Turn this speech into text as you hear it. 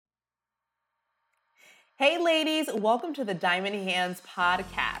Hey, ladies, welcome to the Diamond Hands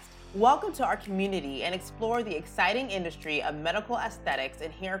podcast. Welcome to our community and explore the exciting industry of medical aesthetics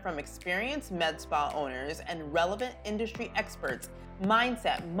and hear from experienced med spa owners and relevant industry experts.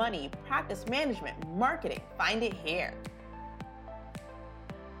 Mindset, money, practice management, marketing. Find it here.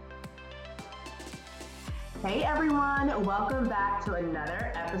 Hey everyone, welcome back to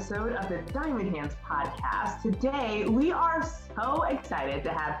another episode of the Diamond Hands podcast. Today, we are so excited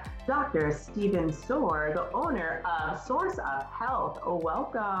to have Dr. Stephen Soar, the owner of Source of Health.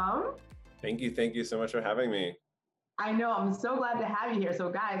 Welcome. Thank you so much for having me. I know, I'm so glad to have you here. So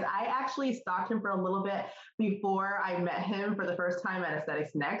guys, I actually stalked him for a little bit before I met him for the first time at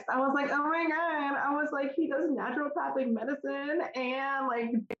Aesthetics Next. I was like, oh my God. I was like, he does naturopathic medicine. And I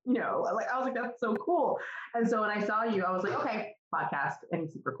was like, that's so cool. And so when I saw you, I was like, okay, podcast, and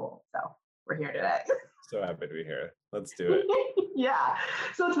he's super cool. So we're here today. So happy to be here. Let's do it. Yeah.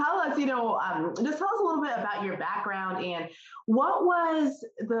 So tell us, just tell us a little bit about your background and what was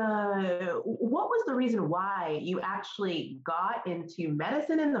the reason why you actually got into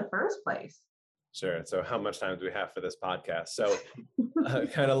medicine in the first place? Sure. So how much time do we have for this podcast? So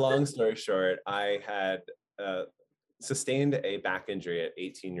kind of long story short, I had sustained a back injury at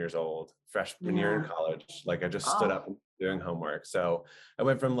 18 years old, freshman year in college. Like I just stood up doing homework. So I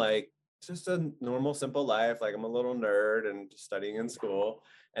went from just a normal, simple life. Like I'm a little nerd and just studying in school.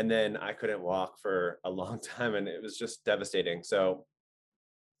 And then I couldn't walk for a long time and it was just devastating. So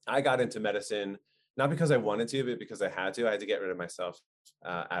I got into medicine, not because I wanted to, but because I had to. I had to get rid of myself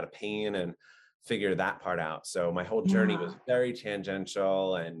out of pain and figure that part out. So my whole journey was very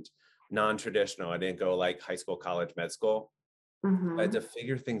tangential and non-traditional. I didn't go like high school, college, med school. I had to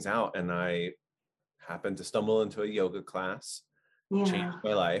figure things out. And I happened to stumble into a yoga class, changed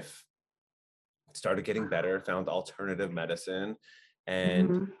my life, started getting better, found alternative medicine.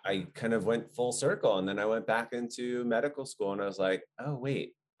 And I kind of went full circle. And then I went back into medical school and I was like, oh,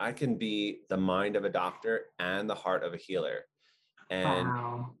 wait, I can be the mind of a doctor and the heart of a healer. And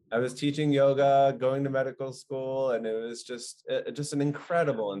I was teaching yoga, going to medical school, and it was just an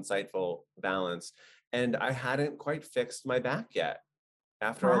incredible, insightful balance. And I hadn't quite fixed my back yet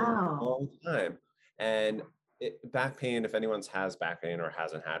after a long time. And back pain, if anyone's has back pain or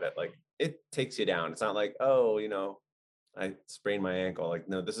hasn't had it, like it takes you down. It's not like, oh, I sprained my ankle. Like,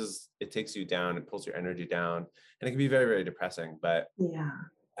 no, it takes you down, it pulls your energy down, and it can be very, very depressing. But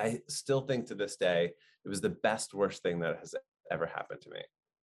I still think to this day, it was the best, worst thing that has ever happened to me.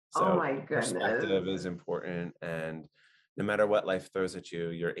 So oh my goodness. Perspective is important. And no matter what life throws at you,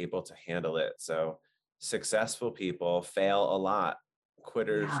 you're able to handle it. So successful people fail a lot.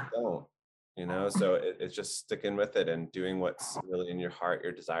 Quitters don't, so it's just sticking with it and doing what's really in your heart,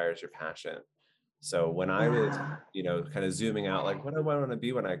 your desires, your passion. So when I was, kind of zooming out, like what do I want to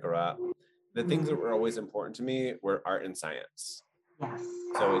be when I grow up? The things that were always important to me were art and science. Yes.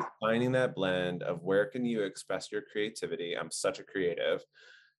 So it's finding that blend of where can you express your creativity? I'm such a creative.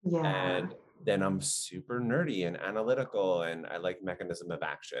 And then I'm super nerdy and analytical and I like mechanism of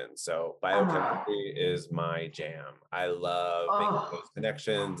action. So biochemistry is my jam. I love making those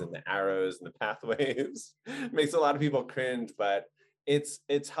connections and the arrows and the pathways. Makes a lot of people cringe, but it's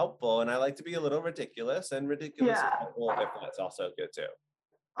helpful. And I like to be a little ridiculous, and ridiculous is helpful if that's also good too.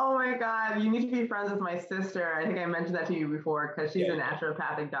 Oh my God, you need to be friends with my sister. I think I mentioned that to you before because she's a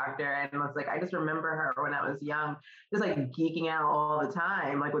naturopathic doctor. And was like, I just remember her when I was young, just like geeking out all the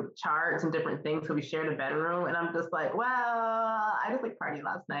time, like with charts and different things. So we shared a bedroom and I'm just like, well, I just like partied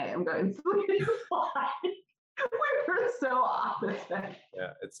last night. I'm going to sleep. We were so opposite.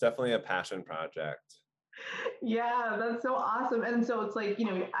 Yeah, it's definitely a passion project. Yeah, that's so awesome. And so it's like,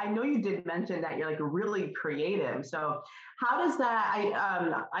 I know you did mention that you're like really creative. So how does that,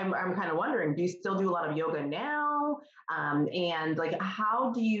 I'm kind of wondering, do you still do a lot of yoga now? And like,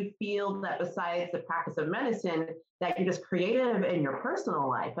 how do you feel that besides the practice of medicine, that you're just creative in your personal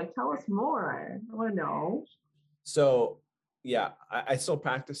life? Like, tell us more. I want to know. So yeah, I still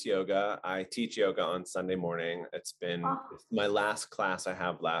practice yoga. I teach yoga on Sunday morning. It's my last class I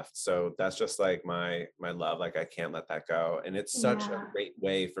have left. So that's just like my love. Like I can't let that go. And it's such a great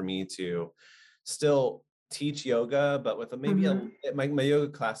way for me to still teach yoga, but with my yoga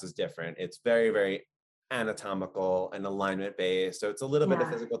class is different. It's very, very anatomical and alignment based. So it's a little bit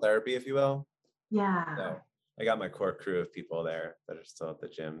of physical therapy, if you will. Yeah. So I got my core crew of people there that are still at the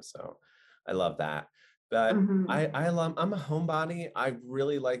gym. So I love that. But I'm a homebody. I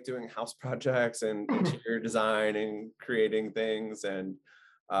really like doing house projects and interior design and creating things. And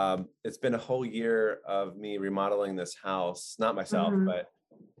it's been a whole year of me remodeling this house, not myself, but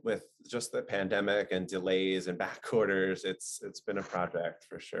with just the pandemic and delays and back orders, it's been a project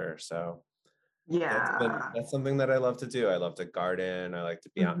for sure. So Yeah. That's something that I love to do. I love to garden. I like to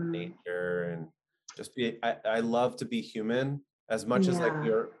be out in Hmm. nature and just be, I love to be human as much as like Yeah.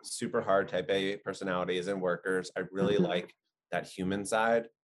 your super hard type A personalities and workers. I really Hmm. like that human side.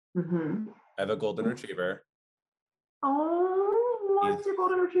 Hmm. I have a golden retriever. Oh, He's what's your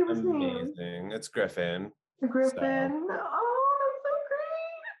golden retriever's name? amazing. It's Griffin. So, Griffin. Oh, that's so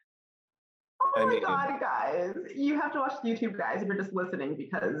great. I Oh my mean, God, guys. You have to watch YouTube, guys, if you're just listening,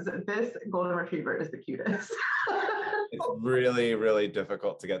 because this golden retriever is the cutest. it's really, really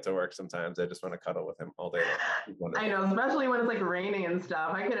difficult to get to work sometimes. I just want to cuddle with him all day long. He's I wonderful. know, especially when it's like raining and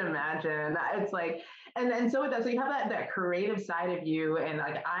stuff. I can imagine. It's like, and so with that, so you have that creative side of you, and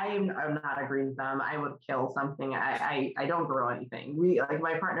like I'm not a green thumb. I would kill something. I don't grow anything. We like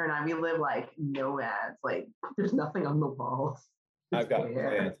my partner and I. We live like nomads. Like there's nothing on the walls. It's I've got bare.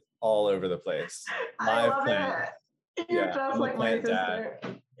 plants all over the place. I Live love plants. it. You're Yeah, just I'm a like my plant dad.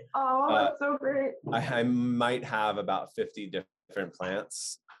 sister. Oh, Uh, that's so great. I might have about 50 different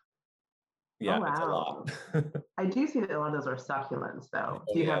plants. Oh Yeah, it's a lot. wow. I do see that a lot of those are succulents, though.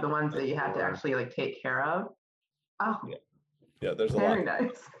 Oh Do you yeah, have the ones that you have to or actually like take care of? Oh, yeah, yeah. There's a very lot.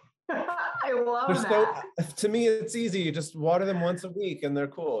 nice. I They're love so. that. To me, it's easy. You just water them once a week, and they're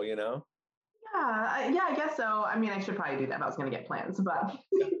cool. You know. Yeah, I guess so. I mean, I should probably do that if I was going to get plants, but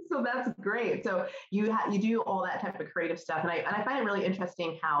Yeah. so that's great. So you do all that type of creative stuff, and I find it really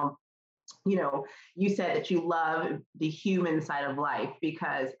interesting how you said that you love the human side of life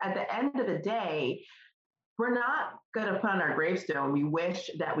because at the end of the day, we're not going to put on our gravestone. We wish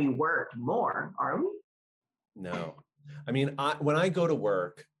that we worked more, are we? No, I mean, when I go to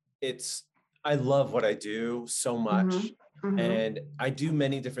work, it's I love what I do so Mm-hmm. much, Mm-hmm. and I do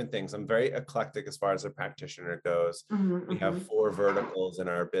many different things. I'm very eclectic as far as a practitioner goes. Mm-hmm. We have Mm-hmm. 4 verticals in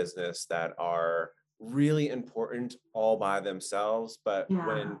our business that are really important all by themselves. But Yeah.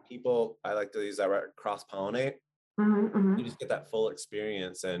 when people, I like to use that word, cross pollinate, Mm-hmm. Mm-hmm. you just get that full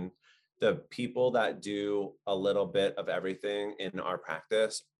experience. And the people that do a little bit of everything in our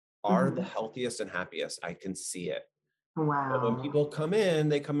practice are the Mm-hmm. healthiest and happiest. I can see it. But when Wow. people come in,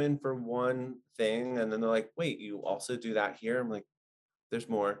 they come in for one thing and then they're like, wait, you also do that here? I'm like, there's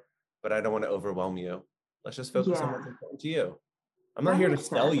more, but I don't want to overwhelm you. Let's just focus on Yeah, what's important to you. I'm not that here to makes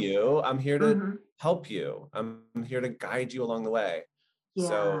sell sense. you. I'm here to Mm-hmm. help you. I'm here to guide you along the way.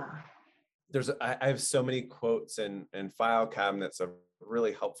 So Yeah. I have so many quotes and file cabinets of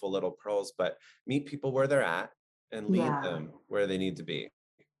really helpful little pearls, but meet people where they're at and lead Yeah. them where they need to be.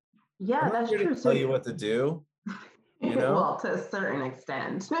 I'm Yeah, not that's here to true. tell you what to do, you know? Well, to a certain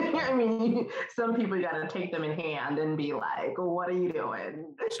extent. Yeah, I mean, some people you got to take them in hand and be like, "What are you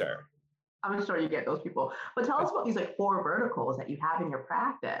doing?" sure. I'm sure you get those people. But tell us about these like 4 verticals that you have in your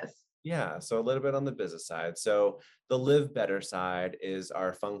practice. Yeah, so a little bit on the business side. So the live better side is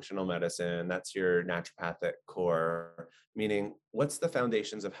our functional medicine. That's your naturopathic core, meaning what's the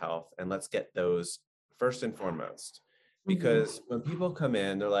foundations of health? And let's get those first and foremost. Mm-hmm. Because when people come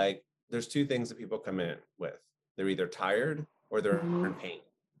in, they're like, there's 2 things that people come in with. They're either tired or they're Mm-hmm. in pain.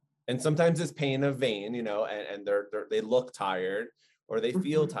 And sometimes it's pain of vein, and they look tired or they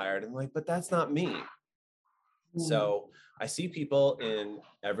feel Mm-hmm. tired. And I'm like, but that's not me. So I see people in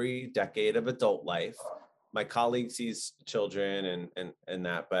every decade of adult life. My colleague sees children and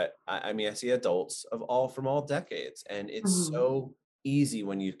that, but I mean, I see adults of all from all decades, and it's Mm-hmm. so easy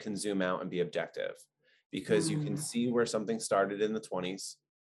when you can zoom out and be objective, because you can see where something started in the 20s,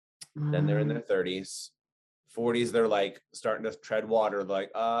 then they're in Mm-hmm. their 30s, 40s, they're like starting to tread water,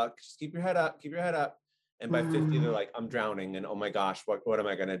 like, just keep your head up, keep your head up. And by 50, they're Mm-hmm. like, I'm drowning. And oh my gosh, what am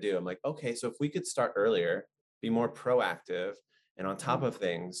I going to do? I'm like, okay, so if we could start earlier, be more proactive, and on top of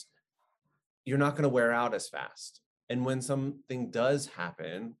things, you're not going to wear out as fast. And when something does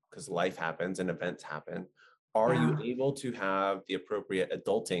happen, because life happens and events happen, are you Yeah. able to have the appropriate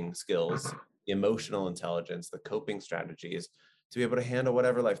adulting skills, the emotional intelligence, the coping strategies to be able to handle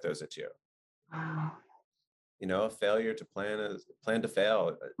whatever life throws at you? Wow. A failure to plan is plan to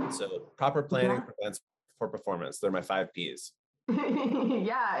fail. So proper planning Yeah. prevents poor performance. They're my 5 Ps.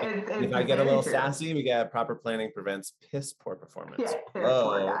 Yeah, And if I it's get a very little true. sassy, we get proper planning prevents piss poor Yeah, performance. piss poor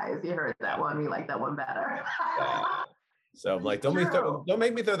Whoa. guys. You heard that Yeah. one. We like that one better. Yeah. So I'm like, It's true. don't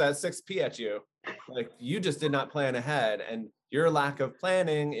make me throw that 6P at you. Like, you just did not plan ahead, and your lack of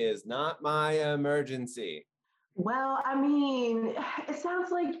planning is not my emergency. Well, I mean, it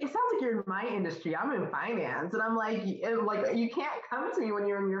sounds like you're in my industry. I'm in finance, and I'm like you can't come to me when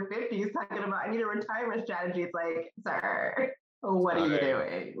you're in your 50s talking about I need a retirement strategy. It's like, sir. Oh, what are you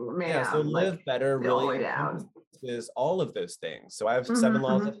Sorry. doing, Yeah, so ma'am? Like, live better sit all the really way down. encompasses all of those things. So I have Hmm, 7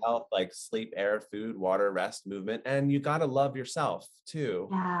 laws of hmm. health, like sleep, air, food, water, rest, movement, and you got to love yourself too.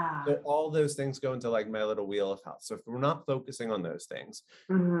 Yeah. So all those things go into like my little wheel of health. So if we're not focusing on those things,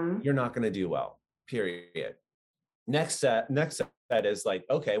 Hmm. you're not going to do well, period. Next set is like,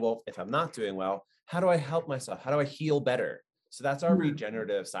 okay, well, if I'm not doing well, how do I help myself? How do I heal better? So that's our Hmm.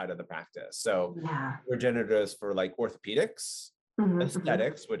 regenerative side of the practice. So Yeah. regeneratives for like orthopedics, Hmm, hmm.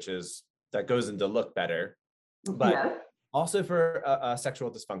 aesthetics, which is that goes into look better, but Yes. also for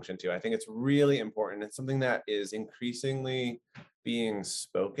sexual dysfunction too. I think it's really important. It's something that is increasingly being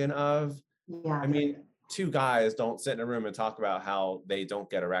spoken of. I Yes. mean, two guys don't sit in a room and talk about how they don't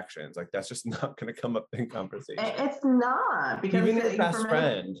get erections. Like that's just not going to come up in conversation. It's not because Even your for best many,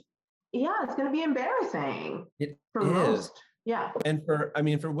 friend, yeah, it's going to be embarrassing it for is. most. Yeah. And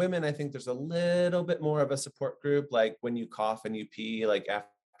for women, I think there's a little bit more of a support group. Like when you cough and you pee, like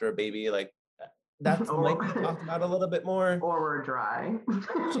after a baby, like that might be or talked about a little bit more. or we're dry.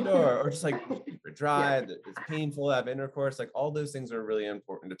 Sure. Or just like super Yes. dry, that it's painful to have intercourse. Like all those things are really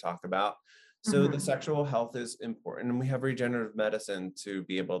important to talk about. So the Hmm. sexual health is important, and we have regenerative medicine to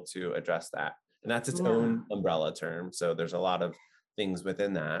be able to address that. And that's its Yeah. own umbrella term. So there's a lot of things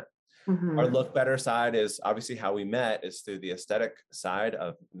within that. Our Hmm. look better side is obviously how we met is through the aesthetic side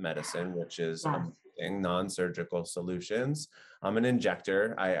of medicine, which is Yes. non-surgical solutions. I'm an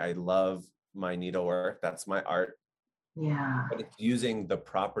injector. I love my needlework. That's my art, Yeah. but it's using the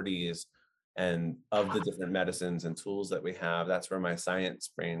properties and of the different medicines and tools that we have. That's where my science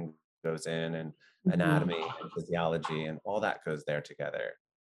brain goes in, and Hmm. anatomy and physiology and all that goes there together.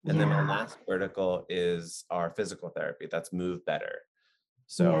 And then my Yeah. last vertical is our physical therapy. That's move better.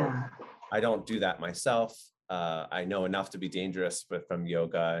 So Yeah. I don't do that myself. I know enough to be dangerous from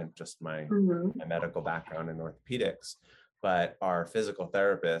yoga and just Hmm. my medical background in orthopedics. But our physical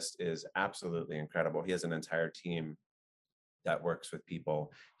therapist is absolutely incredible. He has an entire team that works with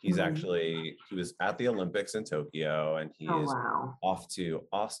people. Hmm. He was at the Olympics in Tokyo, and he Oh, is wow. off to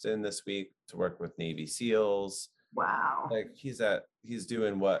Austin this week to work with Navy SEALs. Wow. Like he's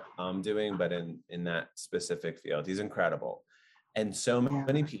doing what I'm doing, but in that specific field. He's incredible. And so Yeah.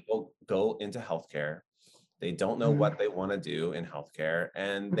 many people go into healthcare. They don't know Hmm. what they want to do in healthcare,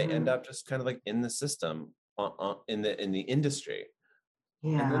 and they end Hmm. up just kind of like in the system, in the industry.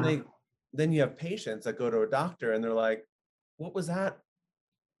 And Yeah. then you have patients that go to a doctor and they're like, "What was that?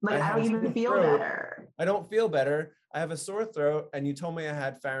 I Like, I had a don't even sore feel throat. better. I don't feel better. I have a sore throat, and you told me I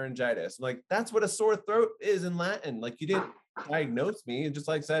had pharyngitis." I'm like, that's what a sore throat is in Latin. Like you didn't diagnose me. You just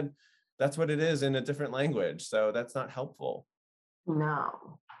like said that's what it is in a different language. So that's not helpful.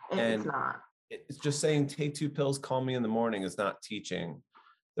 No, it's And not. it's just saying take 2 pills, call me in the morning is not teaching.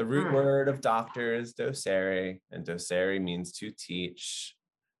 The root Mm. word of doctor is docere, and docere means to teach.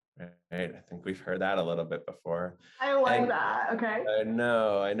 Right. I think we've heard that a little bit before. I like And that. Okay. I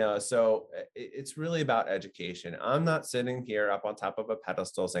know. So it's really about education. I'm not sitting here up on top of a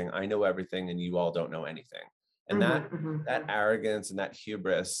pedestal saying I know everything and you all don't know anything. And Hmm, hmm. that arrogance and that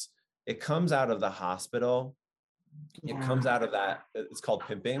hubris, it comes out of the hospital. It Yeah. comes out of that. It's called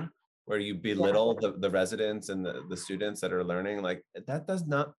pimping, where you Yes. belittle the residents and the students that are learning. Like that does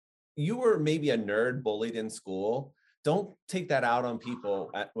not. You were maybe a nerd bullied in school. Don't take that out on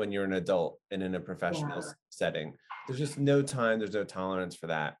people when you're an adult and in a professional Yeah. setting. There's just no time. There's no tolerance for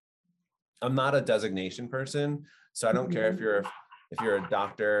that. I'm not a designation person, so I don't care Hmm. if you're a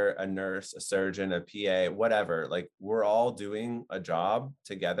doctor, a nurse, a surgeon, a PA, whatever. Like we're all doing a job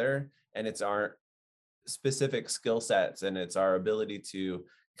together, and it's our specific skill sets and it's our ability to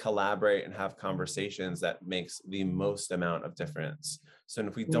collaborate and have conversations that makes the most amount of difference. So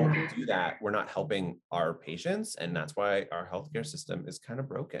if we don't Yeah. do that, we're not helping our patients, and that's why our healthcare system is kind of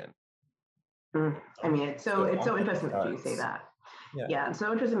broken. Mm. I mean, So it's so often it interesting that you say starts. that. Yeah. Yeah, it's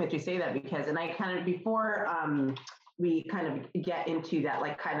so interesting that you say that because, and I kind of before we kind of get into that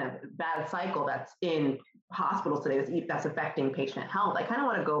like kind of bad cycle that's in hospitals today that's affecting patient health. I kind of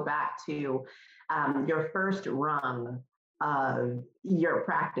want to go back to your first rung of your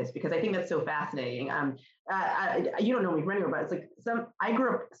practice because I think that's so fascinating. You don't know me from anywhere, but it's like I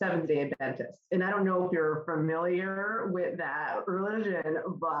grew up Seventh Day Adventist, and I don't know if you're familiar with that religion,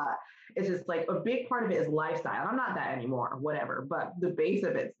 but it's just like a big part of it is lifestyle. I'm not that anymore, whatever, but the base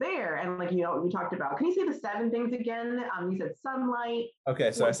of it's there. And like, you know, we talked about, can you say the 7 things again? You said sunlight.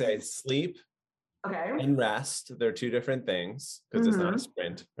 Okay. So I What? say sleep Okay. and rest. They're two different things because it's not a Mm-hmm.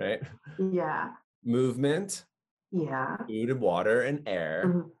 sprint, right? Yeah. Movement, Yeah. food and water and air,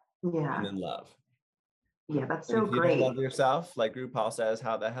 Mm-hmm. and Yeah. then love. Yeah. That's And so if you don't great. love yourself, like RuPaul says,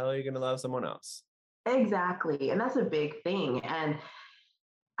 how the hell are you going to love someone else? Exactly. And that's a big thing. And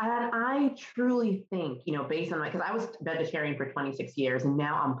I truly think, based on my, because I was vegetarian for 26 years and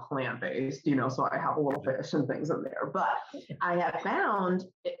now I'm plant based, so I have a little fish and things in there. But I have found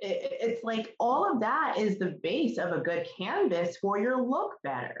it's like all of that is the base of a good canvas for your look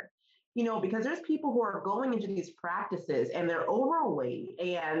better. Because there's people who are going into these practices and they're overweight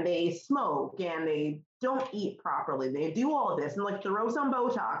and they smoke and they don't eat properly. They do all of this and like throw some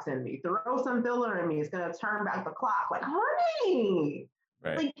Botox in me, throw some filler in me. It's going to turn back the clock. Like, honey,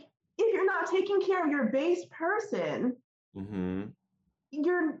 Right. like if you're not taking care of your base person, Mm-hmm.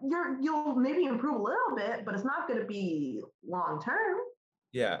 you'll maybe improve a little bit, but it's not going to be long term.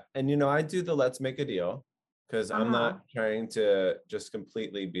 Yeah. And I do the let's make a deal, because I'm Uh-huh. not trying to just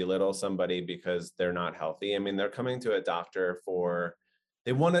completely belittle somebody because they're not healthy. I mean, they're coming to a doctor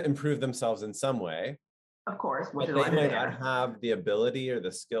they want to improve themselves in some way, Of course, which but is they why they're might not there have the ability or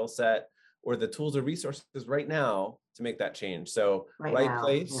the skill set or the tools or resources right now to make that change. So right right now. Yeah.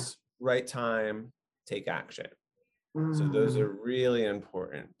 place, right time, take action. So those Mm. are really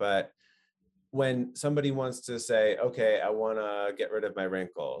important. But when somebody wants to say, okay, I want to get rid of my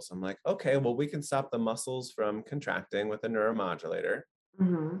wrinkles, I'm like, okay, well, we can stop the muscles from contracting with a neuromodulator,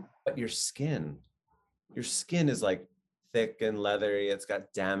 Hmm. but your skin is like thick and leathery. It's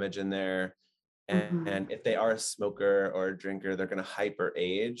got damage in there. Hmm. And if they are a smoker or a drinker, they're going to hyper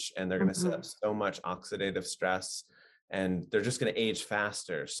age and they're going to set Hmm. up so much oxidative stress and they're just going to age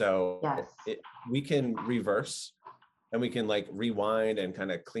faster. So Yes. we can reverse and we can like rewind and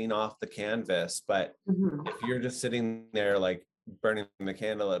kind of clean off the canvas. But Hmm. if you're just sitting there like burning the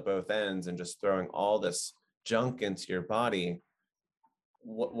candle at both ends and just throwing all this junk into your body,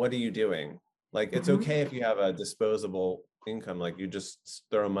 what are you doing? Like, it's Hmm. okay if you have a disposable income, like you just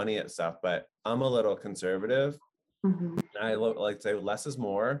throw money at stuff, but I'm a little conservative. Hmm. I like to say less is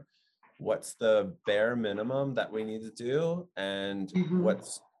more. What's the bare minimum that we need to do, and Hmm.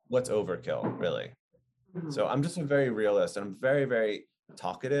 what's overkill, really? Hmm. So I'm just a very realist, and I'm very, very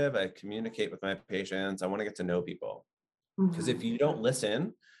talkative. I communicate with my patients. I want to get to know people, because if Hmm. you don't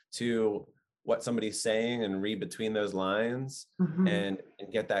listen to what somebody's saying and read between those lines Hmm. and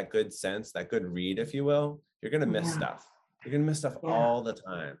get that good sense, that good read, if you will, you're going to miss Yeah. stuff. You're going to miss stuff Yeah. all the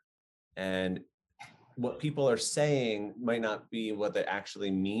time. And what people are saying might not be what they actually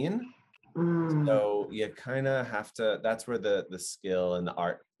mean. Mm. So you kind of have to, that's where the skill and the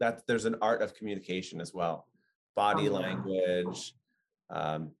art, that there's an art of communication as well. Oh Body yeah. language.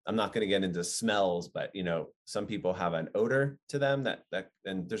 I'm not going to get into smells, but some people have an odor to them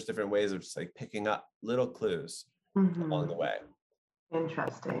and there's different ways of just like picking up little clues along Hmm. the way.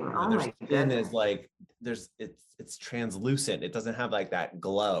 Interesting. Oh Their my skin is goodness. like it's translucent. It doesn't have like that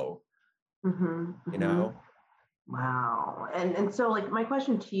glow, Hmm. you Hmm. know? Wow. And so like my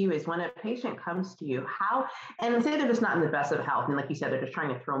question to you is when a patient comes to you, how and say they're just not in the best of health, and like you said, they're just trying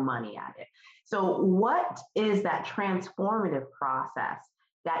to throw money at it. So what is that transformative process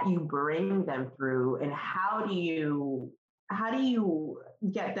that you bring them through and how do you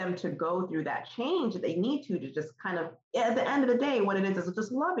get them to go through that change that they need to just kind of at the end of the day, what it is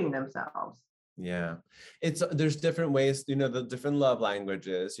just loving themselves. Yeah. There's different ways, the different love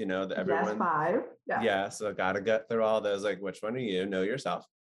languages, that Yes, everyone, 5. Yes. yeah. So gotta get through all those, like, which one are you? Know yourself.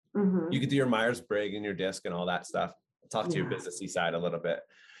 You Hmm. could do your Myers-Briggs and your DISC and all that stuff. Talk to your Yeah. businessy side a little bit.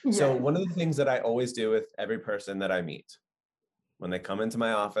 So Yes. one of the things that I always do with every person that I meet when they come into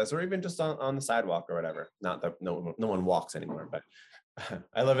my office or even just on the sidewalk or whatever, not that no one walks anymore, but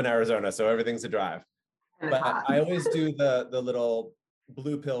I live in Arizona, so everything's a drive. And it's But hot. I always do the little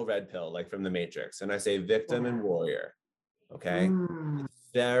blue pill, red pill, like from the Matrix. And I say victim Yeah. and warrior. Okay. Mm. It's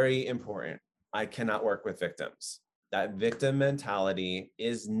very important. I cannot work with victims. That victim mentality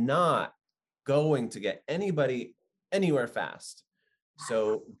is not going to get anybody anywhere fast.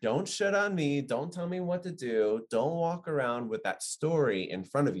 So don't shit on me. Don't tell me what to do. Don't walk around with that story in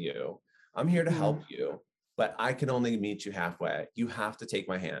front of you. I'm here to Mhm. help you, but I can only meet you halfway. You have to take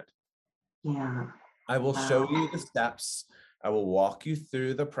my hand. Yeah. I will show Wow. you the steps. I will walk you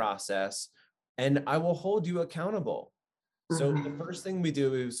through the process and I will hold you accountable. So the Mhm. first thing we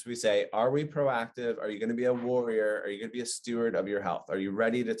do is we say, are we proactive? Are you going to be a warrior? Are you going to be a steward of your health? Are you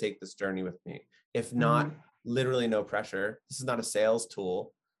ready to take this journey with me? If not, Mhm. literally no pressure. This is not a sales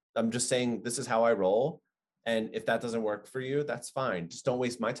tool. I'm just saying this is how I roll. And if that doesn't work for you, that's fine. Just don't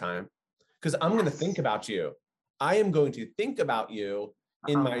waste my time because I'm going to think Yes. about you. I am going to think about you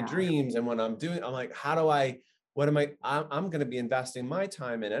in Oh my yeah. dreams. And when I'm doing, I'm like, how do I, what am I'm going to be investing my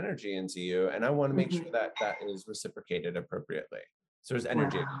time and energy into you. And I want to make Mhm. sure that that is reciprocated appropriately. So there's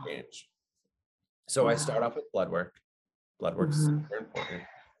energy Wow. exchange. So I start Wow. off with blood work. Blood work is Mhm. super important.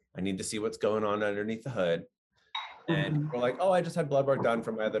 I need to see what's going on underneath the hood. And Mhm. we're like, oh, I just had blood work done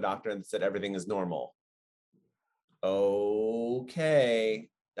from my other doctor and said everything is normal. Okay.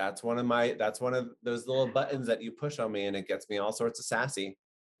 That's one of those little buttons that you push on me and it gets me all sorts of sassy.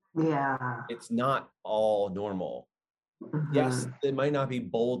 Yeah. It's not all normal. Yes, Mhm. it might not be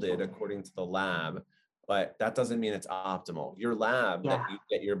bolded according to the lab, but that doesn't mean it's optimal. Your lab that Yeah. you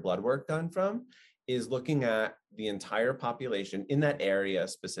get your blood work done from is looking at the entire population in that area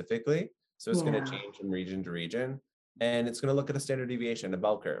specifically. So it's going to Yeah. change from region to region, and it's going to look at a standard deviation, a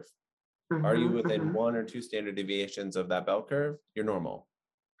bell curve. Are you Mhm. within Mhm. 1 or 2 standard deviations of that bell curve? You're normal.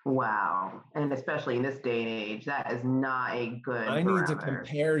 Wow. And especially in this day and age, that is not a good I need to parameter.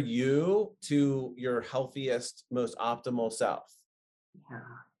 compare you to your healthiest, most optimal self. Yeah.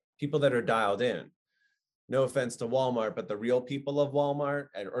 People that are dialed in. No offense to Walmart, but the real people of Walmart,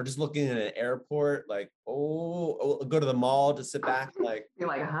 or just looking at an airport, like, go to the mall to sit back, like, You're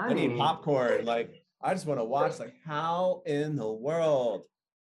like, I need honey. popcorn. Like, I just want to watch, like, how in the world?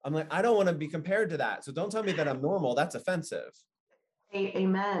 I'm like, I don't want to be compared to that. So don't tell me that I'm normal. That's offensive.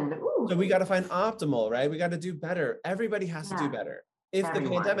 Amen. So Ooh. we got to find optimal, right? We got to do better. Everybody has to do Yeah. better. If the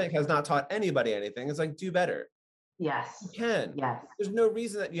Everyone. pandemic has not taught anybody anything, it's like, do better. You Yes. can. Yes. There's no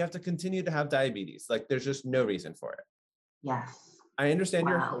reason that you have to continue to have diabetes. Like, there's just no reason for it. Yes. I understand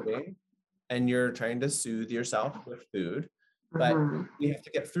you're Wow. hurting and you're trying to soothe yourself with food, but Mhm. we have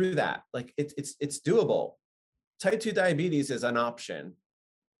to get through that. Like, it's doable. Type 2 diabetes is an option.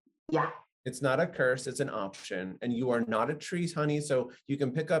 Yeah. It's not a curse, it's an option. And you are not a tree, honey. So you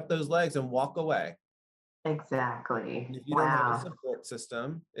can pick up those legs and walk away. Exactly. If you don't have a Wow. support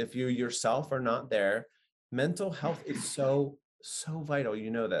system, if you yourself are not there, mental health is so, so vital. You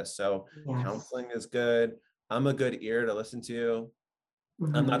know this. So Yes. counseling is good. I'm a good ear to listen to.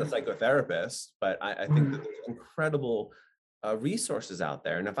 I'm not a Mhm. psychotherapist, but I think that Mhm. there's incredible resources out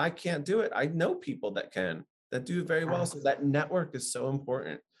there. And if I can't do it, I know people that can, that do very well. So Yes. that network is so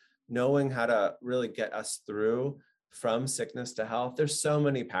important. Knowing how to really get us through from sickness to health. There's so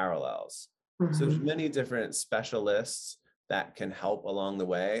many parallels. So there's Mhm. many different specialists that can help along the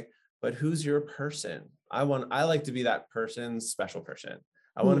way. But who's your person? I like to be that person's special person.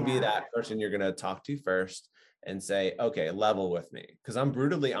 I want to be Yeah. that person you're going to talk to first and say, okay, level with me. Because I'm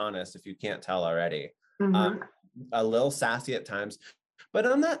brutally honest, if you can't tell already. I'm Mhm. a little sassy at times, but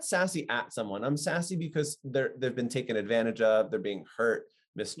I'm not sassy at someone. I'm sassy because they've been taken advantage of, they're being hurt,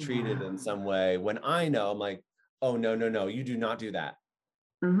 mistreated Yeah. in some way. When I know, I'm like, oh, no, no, no, you do not do that.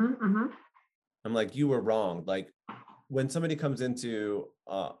 Mhm. Mhm. I'm like, you were wrong. Like when somebody comes into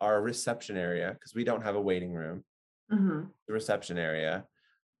our reception area, because we don't have a waiting room, Mhm. the reception area,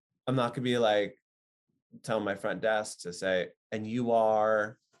 I'm not gonna be like, tell my front desk to say, and you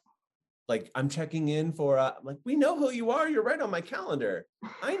are like, I'm checking in for, I'm like, we know who you are. You're right on my calendar.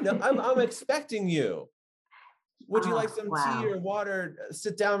 I know, I'm expecting you. Would you like Oh, some tea wow. or water?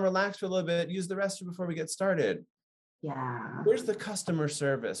 Sit down, relax for a little bit, use the restroom before we get started. Yeah. Where's the customer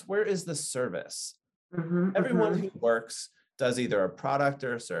service? Where is the service? Mhm. Everyone Mhm. who works does either a product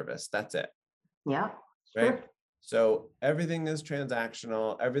or a service. That's it, Yep. right? Sure. So everything is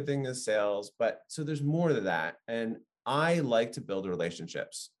transactional, everything is sales, but so there's more to that. And I like to build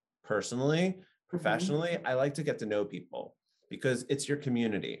relationships personally, Mhm. professionally. I like to get to know people because it's your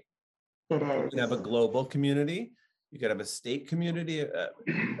community. It You can have a is. global community, you could have a state community, or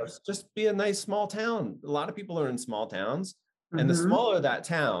just be a nice small town. A lot of people are in small towns, and the Mhm. smaller that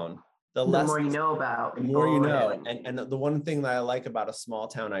town, the The less, more you know about the more you people know. and And the one thing that I like about a small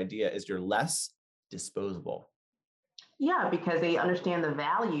town idea is you're less disposable. yeah, because they understand the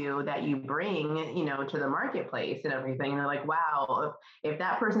value that you bring, to the marketplace and everything. And they're like, wow, if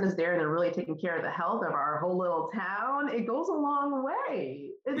that person is there and they're really taking care of the health of our whole little town, it goes a long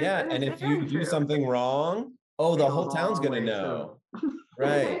way. Yeah, It and is if you very do true. something wrong, oh, It the goes whole a town's long gonna way too. know.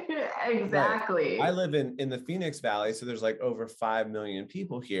 Right, right. I Exactly. live in the Phoenix Valley, so there's like over 5 million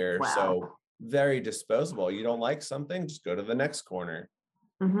people here. Wow. So very disposable. You don't like something, just go to the next corner.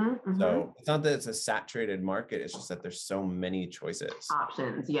 Hmm. Hmm. So it's not that it's a saturated market, it's just that there's so many choices.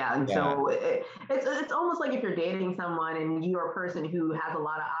 Options, yeah. And Yeah. so it's almost like if you're dating someone and you're a person who has a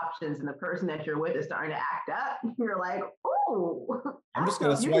lot of options and the person that you're with is starting to act up, you're like, oh, I'm I just don't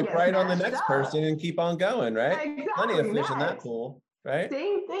gonna know if you can swipe get right on the snatched next up. person and keep on going, right? Plenty of Exactly, fish in that next. pool, right?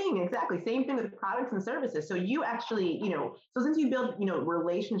 Same thing, exactly. Same thing with products and services. So you actually, so since you build,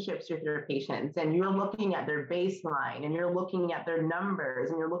 relationships with your patients and you're looking at their baseline and you're looking at their numbers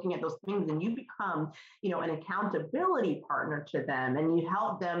and you're looking at those things and you become, an accountability partner to them and you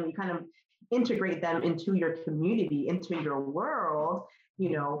help them, you kind of integrate them into your community, into your world.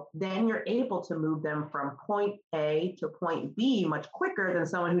 then you're able to move them from point A to point B much quicker than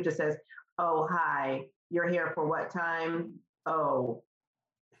someone who just says, oh, hi, you're here for what time? Oh,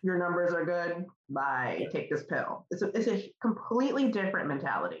 your numbers are good. Bye. Take this pill. It's a completely different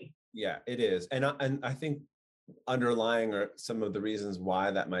mentality. Yeah, it is. And I think underlying or some of the reasons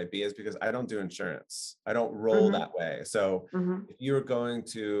why that might be is because I don't do insurance. I don't roll that way. So if you're going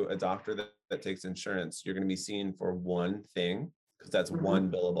to a doctor that takes insurance, you're going to be seen for one thing because that's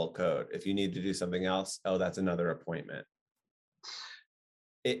one billable code. If you need to do something else, oh, that's another appointment.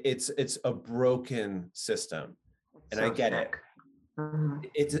 It's a broken system. And so I get it.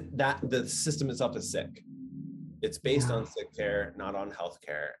 It's that the system itself is sick. It's based on sick care, not on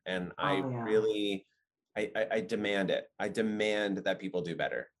healthcare. And I demand it. I demand that people do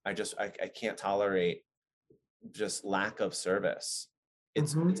better. I can't tolerate just lack of service.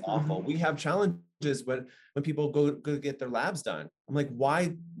 It's awful. We have challenges when people go get their labs done. I'm like,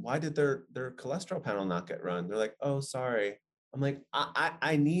 why did their cholesterol panel not get run? They're like, oh, sorry. I'm like,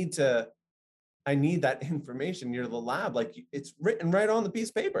 I need that information near the lab. Like it's written right on the piece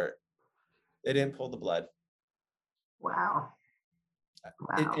of paper. They didn't pull the blood. Wow.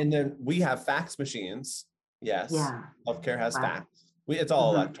 And then we have fax machines. Yes. Yeah. Healthcare has fax. It's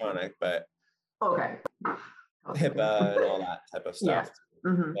all electronic, but HIPAA and all that type of stuff.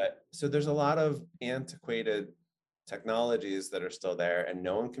 But so there's a lot of antiquated technologies that are still there, and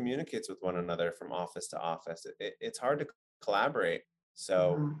no one communicates with one another from office to office. It's hard to collaborate.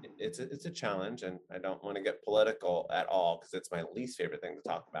 So it's a challenge, and I don't want to get political at all because it's my least favorite thing to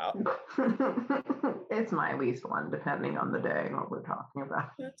talk about. It's my least one, depending on the day what we're talking about.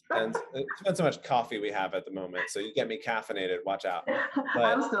 It depends how much coffee we have at the moment. So you get me caffeinated, watch out. But,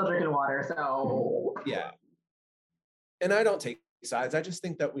 I'm still drinking water, so. Yeah. And I don't take sides. I just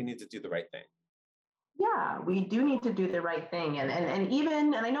think that we need to do the right thing. Yeah, we do need to do the right thing. And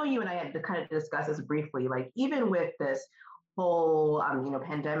even, and I know you and I had to kind of discuss this briefly, like even with this whole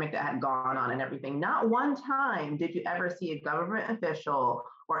pandemic that had gone on and everything, not one time did you ever see a government official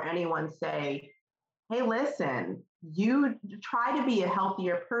or anyone say, hey, listen, you try to be a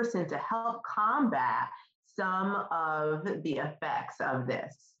healthier person to help combat some of the effects of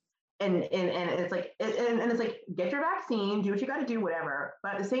this. And it's like, it's like, get your vaccine, do what you got to do, whatever.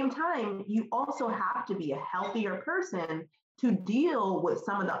 But at the same time, you also have to be a healthier person to deal with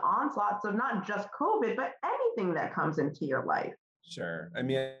some of the onslaughts of not just COVID, but anything that comes into your life. Sure. I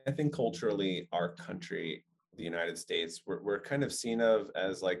mean, I think culturally, our country, the United States, we're kind of seen of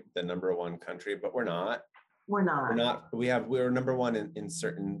as like the number one country, but we're not. We're not. We're number one in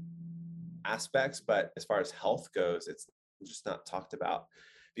certain aspects, but as far as health goes, it's just not talked about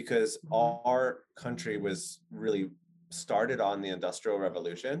because our country was really started on the Industrial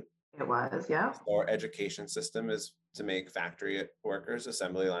Revolution. It was, yeah. Our education system is to make factory workers,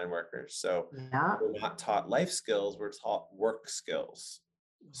 assembly line workers. So we're not taught life skills, we're taught work skills.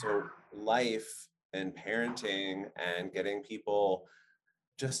 So life and parenting and getting people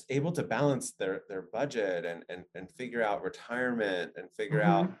just able to balance their budget and figure out retirement and figure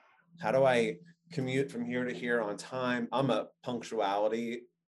out how do I commute from here to here on time. I'm a punctuality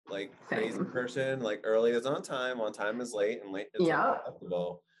like crazy person, like early is on time is late, and late is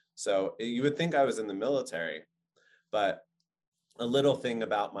unacceptable. So you would think I was in the military, but a little thing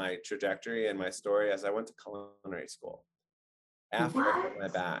about my trajectory and my story as I went to culinary school. After I hurt my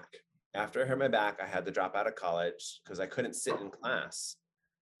back, I had to drop out of college because I couldn't sit in class.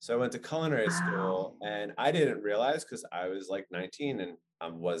 So I went to culinary school, and I didn't realize because I was like 19 and I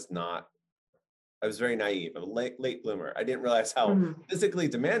was very naive. I'm a late bloomer. I didn't realize how physically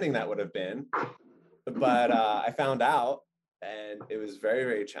demanding that would have been, but I found out, and it was very,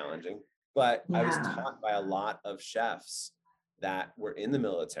 very challenging. But I was taught by a lot of chefs that were in the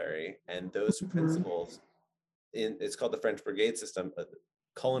military, and those principles, it's called the French Brigade system.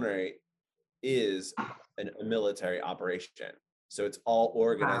 Culinary is a military operation. So it's all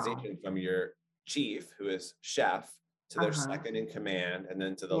organization from your chief, who is chef, to their second in command, and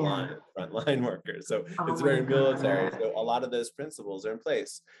then to the frontline workers. So it's very military. So a lot of those principles are in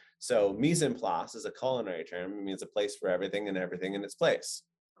place. So mise en place is a culinary term. It means a place for everything and everything in its place.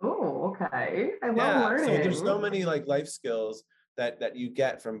 Oh, okay. I love learning. So there's so many like life skills that you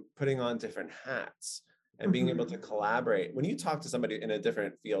get from putting on different hats and being able to collaborate. When you talk to somebody in a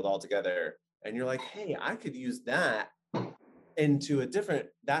different field altogether, and you're like, hey, I could use that into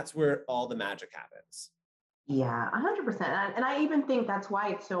that's where all the magic happens. Yeah, 100%. And I even think that's why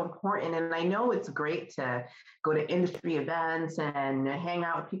it's so important. And I know it's great to go to industry events and hang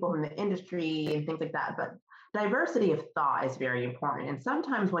out with people from the industry and things like that. But diversity of thought is very important. And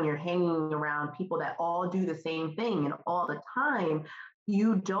sometimes when you're hanging around people that all do the same thing and all the time,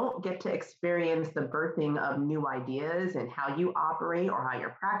 you don't get to experience the birthing of new ideas and how you operate or how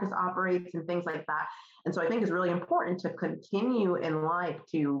your practice operates and things like that. And so I think it's really important to continue in life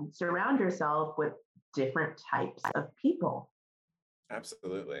to surround yourself with different types of people.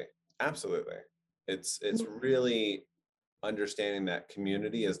 Absolutely. Absolutely. It's really understanding that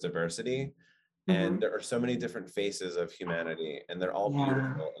community is diversity, and Mm-hmm. there are so many different faces of humanity, and they're all Yeah.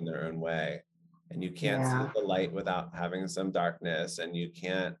 beautiful in their own way. And you can't see Yeah. the light without having some darkness, and you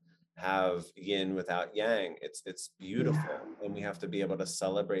can't have yin without yang. It's Yeah. beautiful, and we have to be able to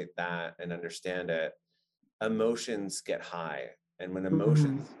celebrate that and understand it. Emotions get high, and when Mm-hmm.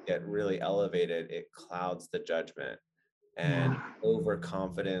 emotions get really elevated, it clouds the judgment. And Yeah.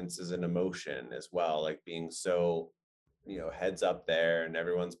 overconfidence is an emotion as well, like being so, heads up there and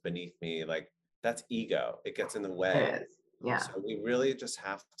everyone's beneath me, like that's ego. It gets in the way. It is. Yeah. So we really just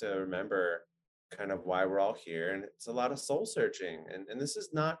have to remember kind of why we're all here. And it's a lot of soul searching. And this is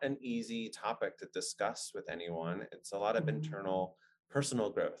not an easy topic to discuss with anyone. It's a lot of Mhm. internal personal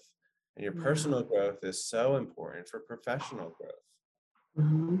growth. And your Yeah. personal growth is so important for professional growth.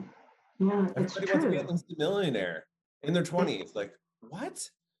 Hmm. Yeah, it's Everybody wants to be an true. instant millionaire in their It 20s. Like,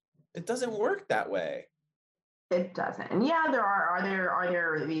 what? It doesn't work that way. It doesn't. And yeah, are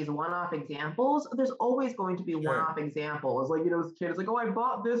there these one-off examples? There's always going to be Sure. one-off examples. Like, this kid is like, oh, I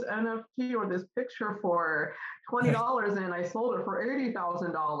bought this NFT or this picture for $20 and I sold it for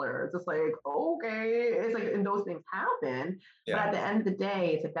 $80,000. It's like, okay. It's like, and those things happen. But Yeah. at the end of the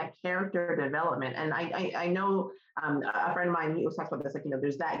day, it's like that character development. And I know a friend of mine, he was talking about this, like,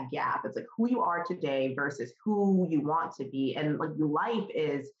 there's that gap. It's like who you are today versus who you want to be. And like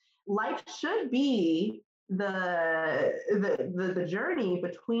life should be the journey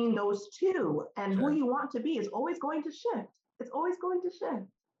between those two, and who Sure. you want to be is always going to shift. It's always going to shift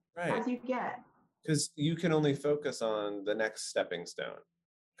Right. as you get. Because you can only focus on the next stepping stone,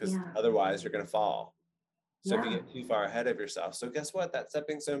 because Yeah. otherwise you're going to fall. So if you Yeah. get too far ahead of yourself, so guess what? That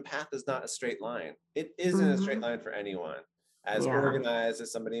stepping stone path is not a straight line. It isn't a straight Hmm. line for anyone. As Yeah. organized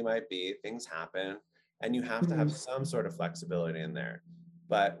as somebody might be, things happen, and you have to have Hmm. some sort of flexibility in there.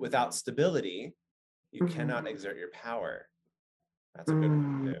 But without stability, you cannot Hmm. exert your power. That's a good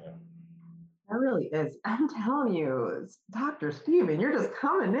one Mm. too. That really is. I'm telling you, Dr. Steven, you're just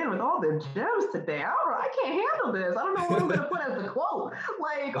coming in with all the gems today. I can't handle this. I don't know what I'm going to put as the quote.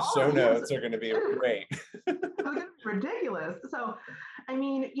 Like, The all show of these. notes are going to be great. Ridiculous. So, I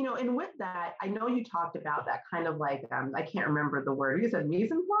mean, and with that, I know you talked about that kind of like, I can't remember the word. You said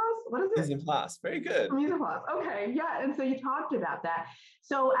mise en place? What is it? Mise en place. Very good. Mise en place. Okay. Yeah. And so you talked about that.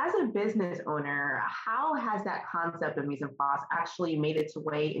 So, as a business owner, how has that concept of mise en place actually made its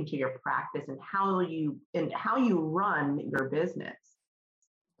way into your practice and how you run your business?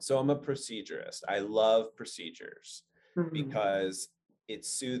 So I'm a procedurist. I love procedures Mm-hmm. because it's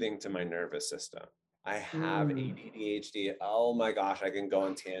soothing to my nervous system. I have Mm. ADD, ADHD. Oh my gosh, I can go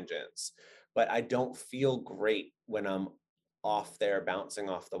on tangents, but I don't feel great when I'm off there bouncing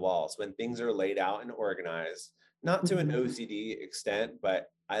off the walls. When things are laid out and organized, not to an Mm-hmm. OCD extent, but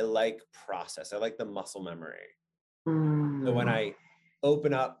I like process. I like the muscle memory. So when Mm. I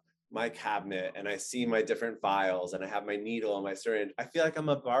open up my cabinet and I see my different vials and I have my needle and my syringe, I feel like I'm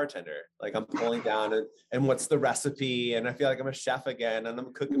a bartender. Like I'm pulling down and what's the recipe? And I feel like I'm a chef again and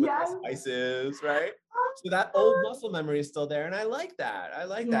I'm cooking with my Yes. spices, right? So that old muscle memory is still there. And I like that. I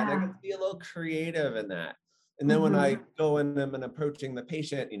like that. And I Yeah. get to be a little creative in that. And then when I Mm-hmm. go in and approaching the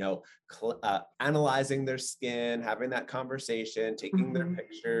patient, analyzing their skin, having that conversation, taking their Mm-hmm.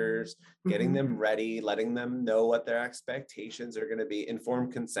 pictures, getting Mm-hmm. them ready, letting them know what their expectations are going to be.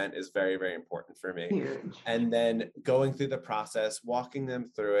 Informed consent is very, very important for me. Huge. And then going through the process, walking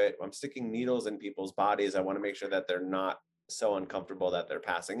them through it. I'm sticking needles in people's bodies. I want to make sure that they're not so uncomfortable that they're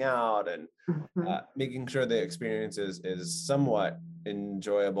passing out, and Mm-hmm. making sure the experience is somewhat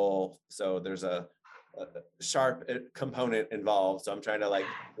enjoyable. So there's a sharp component involved. So I'm trying to like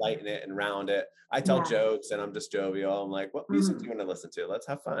lighten it and round it. I tell Yes. jokes and I'm just jovial. I'm like, what music do you want to listen to? Let's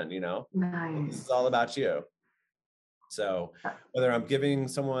have fun, This is Nice. all about you. So whether I'm giving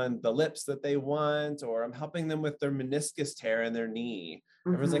someone the lips that they want, or I'm helping them with their meniscus tear in their knee,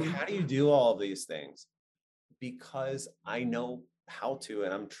 everyone's like, Mm-hmm. how do you do all of these things? Because I know how to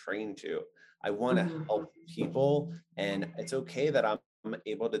and I'm trained to. I want to Mm-hmm. help people, and it's okay that I'm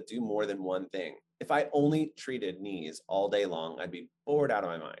able to do more than one thing. If I only treated knees all day long, I'd be bored out of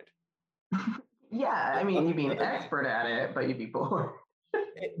my mind. Yeah, I There's mean, you'd nothing be for an the knee. expert at it, but you'd be bored.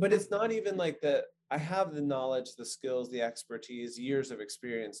 But it's not even like that. I have the knowledge, the skills, the expertise, years of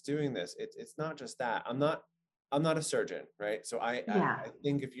experience doing this. It's not just that. I'm not I'm not a surgeon, right? So Yeah. I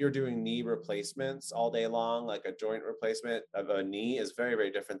think if you're doing knee replacements all day long, like a joint replacement of a knee is very,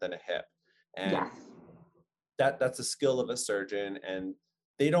 very different than a hip. And Yes. that's a skill of a surgeon, and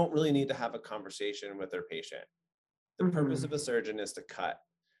they don't really need to have a conversation with their patient. The purpose of a surgeon is to cut.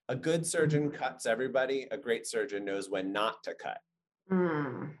 A good surgeon cuts everybody. A great surgeon knows when not to cut.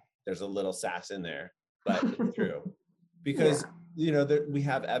 Mm. There's a little sass in there, but it's true. Because Yeah. we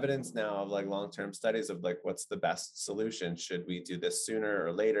have evidence now of like long-term studies of like what's the best solution. Should we do this sooner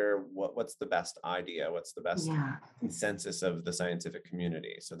or later? What's the best idea? What's the best Yeah. consensus of the scientific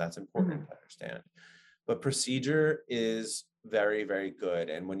community? So that's important Mhm. to understand. But procedure is very, very good.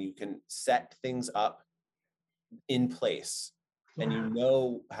 And when you can set things up in place and you Yeah.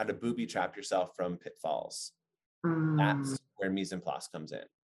 know how to booby trap yourself from pitfalls, Mm. that's where mise en place comes in.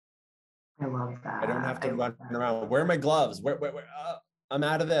 I love I don't have that. I to love run that. around. Where are my gloves? Where? I'm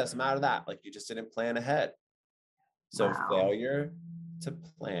out of this. I'm out of that. Like you just didn't plan ahead. So Wow. failure to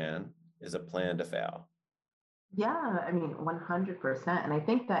plan is a plan to fail. Yeah, I mean, 100%. And I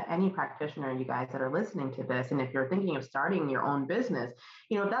think that any practitioner, you guys that are listening to this, and if you're thinking of starting your own business,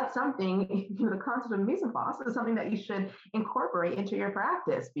 that's something, the concept of mise en place is something that you should incorporate into your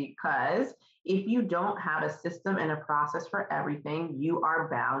practice because if you don't have a system and a process for everything, you are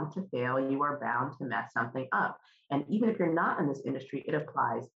bound to fail. You are bound to mess something up. And even if you're not in this industry, it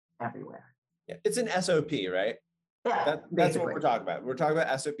applies everywhere. Yeah, it's an SOP, right? Yeah, That's what basically. we're talking about. We're talking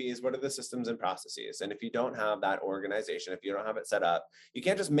about SOPs. What are the systems and processes? And if you don't have that organization, if you don't have it set up, you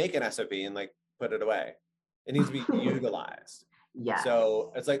can't just make an SOP and like put it away. It needs to be utilized. Yes.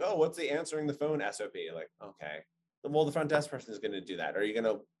 So it's like, oh, what's the answering the phone SOP? Like, okay, well, the front desk person is going to do that. Are you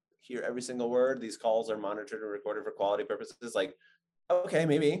going to hear every single word? These calls are monitored and recorded for quality purposes. Like, okay,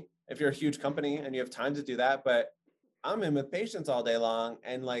 maybe if you're a huge company and you have time to do that, but I'm in with patients all day long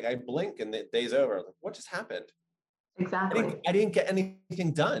and like I blink and the day's over. Like, what just happened? Exactly. I didn't get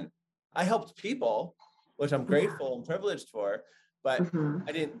anything done. I helped people, which I'm Yeah. grateful and privileged for, but Mhm.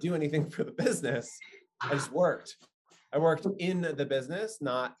 I didn't do anything for the business. I just worked. I worked in the business,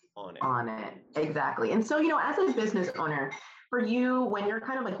 not on it. On it. Exactly. And so, as a business owner, for you, when you're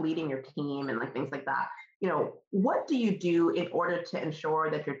kind of like leading your team and like things like that, what do you do in order to ensure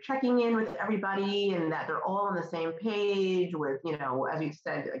that you're checking in with everybody and that they're all on the same page with, as you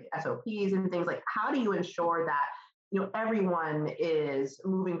said, like SOPs and things like how do you ensure that, everyone is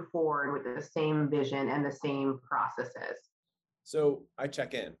moving forward with the same vision and the same processes? So I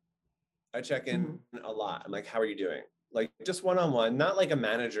check in. I check in Mhm. a lot. I'm like, how are you doing? Like just one-on-one, not like a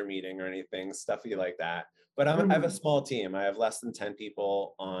manager meeting or anything stuffy like that. But I have a Mhm. small team. I have less than 10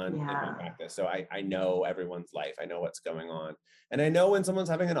 people in my Yeah. practice. So I know everyone's life. I know what's going on. And I know when someone's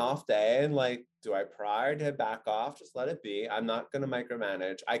having an off day and like, do I pry to back off? Just let it be. I'm not going to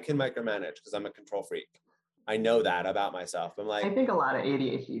micromanage. I can micromanage because I'm a control freak. I know that about myself. I think a lot of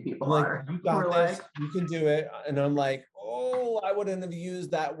ADHD I'm people like, are. you We're got this, like, you can do it. And I'm like, oh, I wouldn't have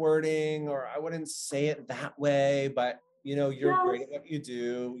used that wording or I wouldn't say it that way, but you're yes. great at what you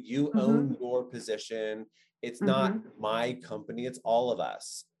do. You own Mhm. your position. It's not Mhm. my company, it's all of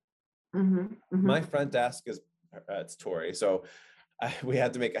us. Mhm. My Mhm. front desk is it's Tori. So we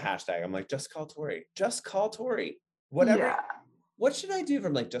had to make a hashtag. I'm like, just call Tori. Just call Tori. Whatever. Yeah. What should I do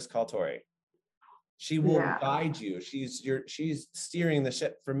from like just call Tori? She will Yeah. guide you. She's steering the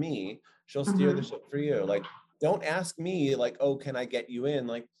ship for me. She'll steer the Mhm. ship for you. Like, don't ask me like, oh, can I get you in?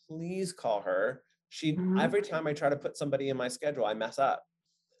 Like, please call her. Mhm. Every time I try to put somebody in my schedule, I mess up.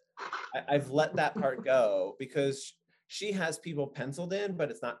 I've let that part go because she has people penciled in, but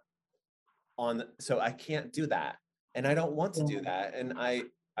it's not on. So I can't do that. And I don't want to do Yeah. that. And I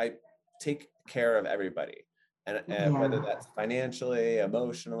take care of everybody. And whether Yeah. that's financially,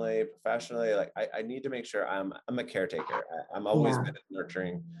 emotionally, professionally, like I need to make sure I'm a caretaker. I'm always Yeah. been a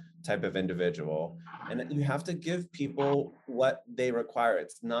nurturing type of individual. And you have to give people what they require.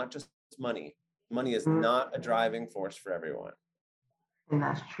 It's not just money. Money is Mm. not a driving force for everyone. And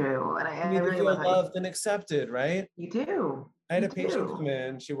that's true. And You I need to really love feel how loved and accepted, right? you do. I had You a patient do. come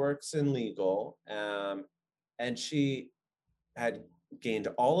in, she works in legal, and she had gained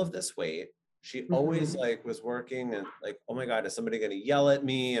all of this weight. She always Mhm. like was working and like, oh my God, is somebody going to yell at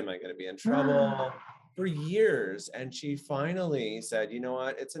me? Am I going to be in trouble? For years. And she finally said, you know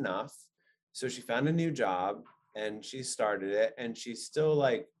what, it's enough. So she found a new job and she started it and she's still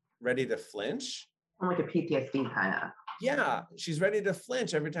like ready to flinch. I'm like a PTSD kind of. Yeah, she's ready to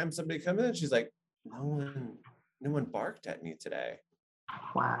flinch every time somebody comes in. She's like, no one barked at me today.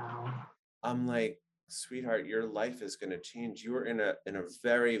 Wow. I'm like, sweetheart, your life is going to change. You are in a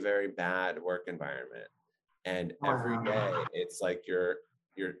very, very bad work environment. And every Wow. day it's like you're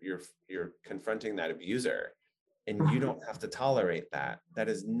confronting that abuser. and you don't have to tolerate that. That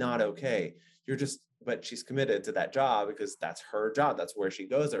is not okay. But she's committed to that job because that's her job. That's where she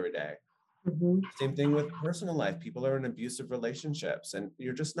goes every day. Mm-hmm. Same thing with personal life. People are in abusive relationships and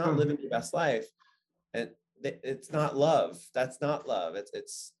you're just not living your best life. And it's not love. That's not love.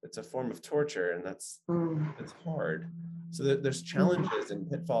 It's a form of torture, and it's hard. So there's challenges and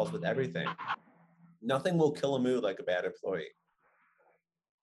pitfalls with everything. Nothing will kill a mood like a bad employee.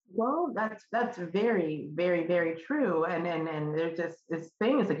 Well, that's very, very, very true. And there's just this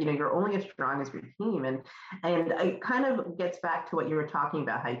thing is like, you're only as strong as your team. And it kind of gets back to what you were talking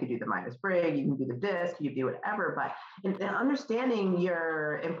about, how you could do the Myers-Briggs, you can do the DISC, you do whatever. But in understanding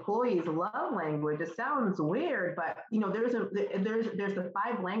your employees' love language, it sounds weird, but there's the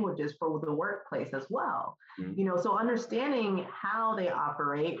 5 languages for the workplace as well. So understanding how they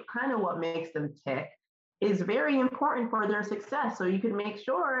operate, kind of what makes them tick, is very important for their success. So you can make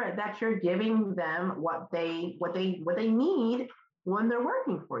sure that you're giving them what they need when they're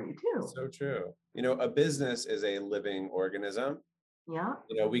working for you too. So true. A business is a living organism. Yeah.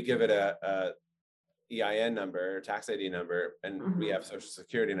 We give it a EIN number, tax ID number, and we have social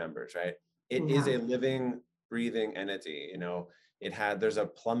security numbers, right? It is a living, breathing entity. There's a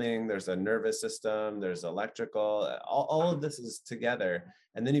plumbing, there's a nervous system, there's electrical, all of this is together.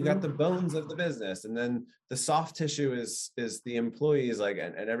 And then you've got the bones of the business. And then the soft tissue is the employees,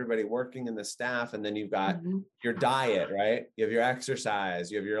 and everybody working in the staff. And then you've got your diet, right? You have your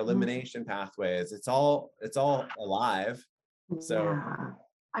exercise, you have your elimination pathways. It's all alive. So yeah.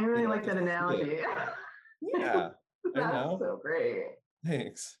 I really like that analogy. Yeah. I know. So great.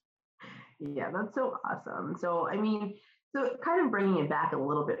 Thanks. Yeah, that's so awesome. So, so kind of bringing it back a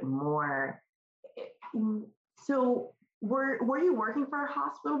little bit more. So were you working for a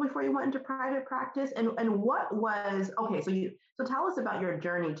hospital before you went into private practice? And what was, okay, so tell us about your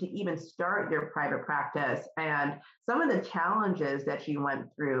journey to even start your private practice and some of the challenges that you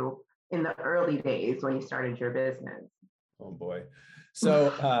went through in the early days when you started your business. Oh boy.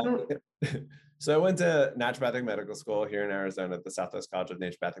 So so I went to naturopathic medical school here in Arizona at the Southwest College of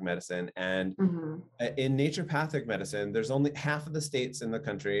Naturopathic Medicine. And in naturopathic medicine, there's only half of the states in the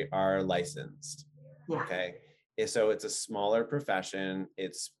country are licensed. Yeah. Okay. So it's a smaller profession.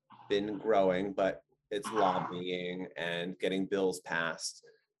 It's been growing, but it's lobbying and getting bills passed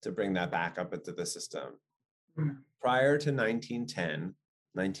to bring that back up into the system. Prior to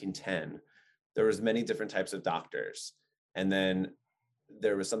 1910, there was many different types of doctors. And then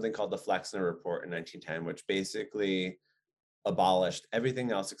there was something called the Flexner Report in 1910, which basically abolished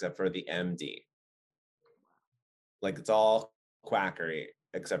everything else except for the MD. It's all quackery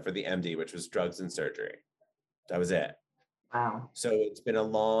except for the MD, which was drugs and surgery. That was it. Wow. So it's been a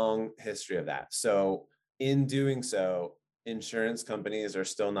long history of that. So in doing so, insurance companies are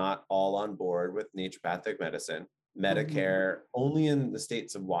still not all on board with naturopathic medicine. Medicare, only in the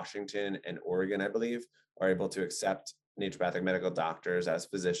states of Washington and Oregon, I believe, are able to accept naturopathic medical doctors as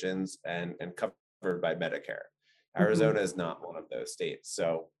physicians and covered by Medicare. Arizona is not one of those states.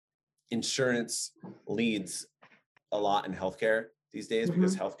 So insurance leads a lot in healthcare these days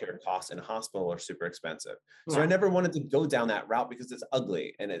because healthcare costs in a hospital are super expensive. So I never wanted to go down that route because it's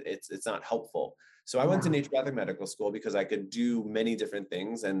ugly and it's not helpful. So I went to naturopathic medical school because I could do many different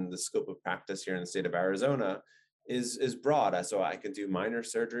things, and the scope of practice here in the state of Arizona is broad. So I could do minor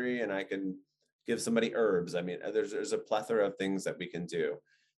surgery and I can give somebody herbs. There's a plethora of things that we can do.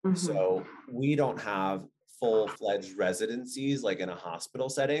 So we don't have full-fledged residencies like in a hospital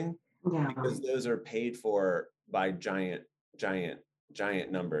setting because those are paid for by giant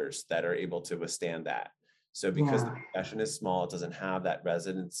numbers that are able to withstand that. So because the profession is small, it doesn't have that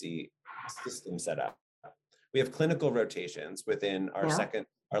residency system set up. We have clinical rotations within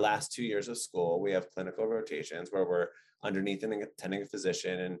our last 2 years of school. We have clinical rotations where we're underneath and attending a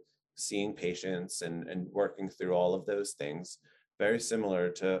physician and seeing patients and working through all of those things. Very similar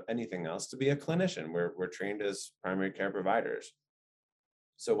to anything else. To be a clinician, we're trained as primary care providers.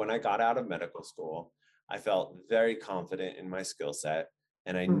 So when I got out of medical school, I felt very confident in my skill set,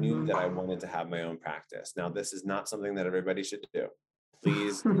 and I knew that I wanted to have my own practice. Now, this is not something that everybody should do.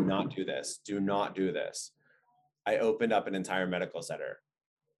 Please do not do this. Do not do this. I opened up an entire medical center.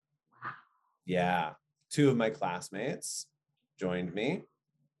 Yeah. 2 of my classmates joined me,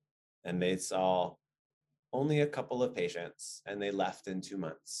 and they saw only a couple of patients, and they left in 2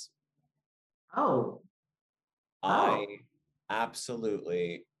 months. It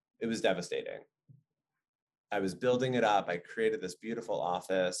was devastating. I was building it up. I created this beautiful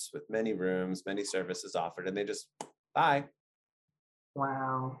office with many rooms, many services offered, and they just, bye.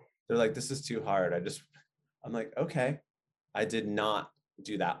 Wow. They're like, this is too hard. I'm like, okay. I did not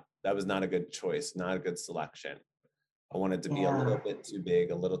do that. That was not a good choice, not a good selection. I wanted to be a Yeah. little bit too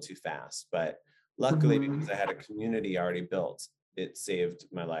big, a little too fast. But luckily, Mhm. because I had a community already built, it saved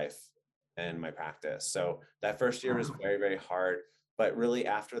my life and my practice. So that first year was Wow. very, very hard. But really,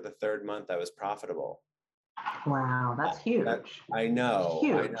 after the third month, I was profitable. Wow, that's That huge. I know, I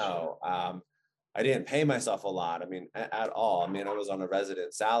Huge. know. I didn't pay myself a lot. I mean, at all. I mean, I was on a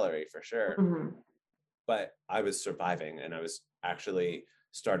resident salary for sure, Mhm. but I was surviving, and I was actually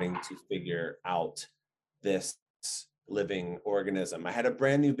starting to figure out this living organism. I had a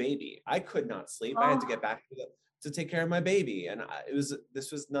brand new baby. I could not sleep. I had to get Oh, back to take care of my baby, and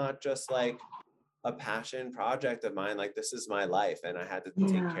this was not just like a passion project of mine. Like, this is my life, and I had to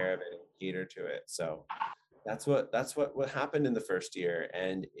take yeah. care of it and cater to it. So what happened in the first year,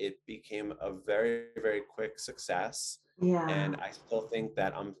 and it became a very, very quick success. Yeah. And I still think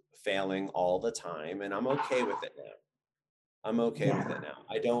that I'm failing all the time, and I'm okay with it now. I'm okay with it Yeah. now.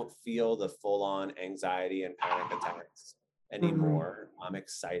 I don't feel the full on anxiety and panic attacks Mhm. anymore. I'm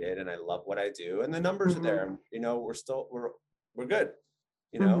excited and I love what I do, and the numbers are Mhm. there. You know, we're good,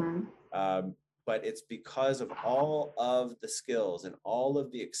 you know. Mhm. Um, but it's because of all of the skills and all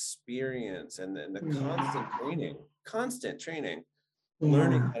of the experience and the Yeah. constant training,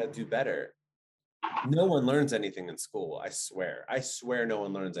 learning Yeah. how to do better. No one learns anything in school. I swear no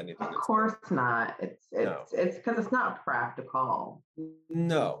one learns Of anything in school. course not. It's No. it's it's because it's not practical.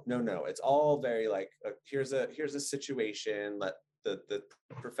 No, no, no. It's all very like, here's a situation that the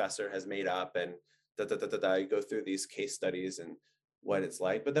professor has made up, and da da da da da. You go through these case studies and what it's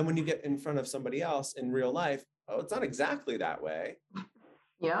like, but then when you get in front of somebody else in real life, oh, it's not exactly that way.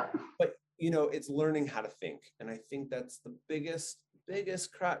 Yep. But it's learning how to think, and I think that's the biggest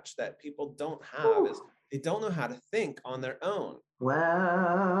crutch that people don't have is Whew. they don't know how to think on their own.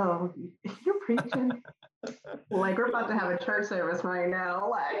 Well, you're preaching. Like we're about to have a church service right now.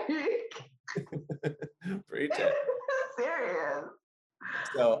 Like Preach it. serious.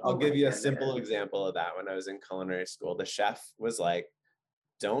 So I'll Oh my give you a goodness. simple example of that. When I was in culinary school, the chef was like,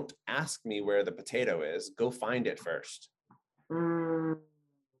 don't ask me where the potato is. Go find it first. Mm,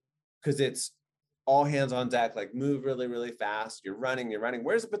 Because it's all hands on deck, like move really, really fast. You're running.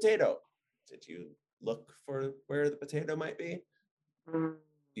 Where's the potato? Did you look for where the potato might be? mm.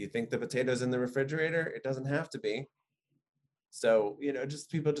 Do you think the potato's in the refrigerator? It doesn't have to be. So,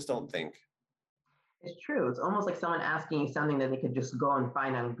 just people just don't think. It's true. It's almost like someone asking you something that they could just go and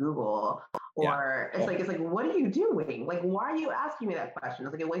find on Google. Yeah. Or it's like, what are you doing? Like, why are you asking me that question?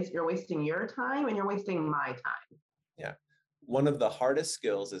 It's like you're wasting your time and you're wasting my time. Yeah. One of the hardest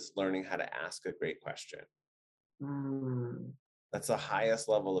skills is learning how to ask a great question. Mm, That's the highest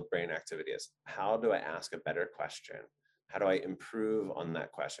level of brain activity, is how do I ask a better question? How do I improve on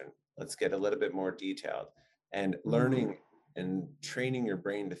that question? Let's get a little bit more detailed. And mm, learning and training your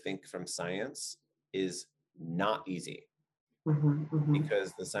brain to think from science is not easy, mhm.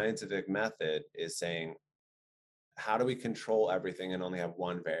 because the scientific method is saying, how do we control everything and only have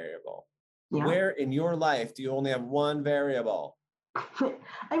one variable? Yeah. Where in your life do you only have one variable?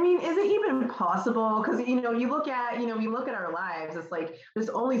 I mean, is it even possible? Because we look at our lives. It's like there's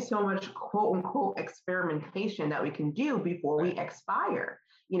only so much quote unquote experimentation that we can do before we Right. expire.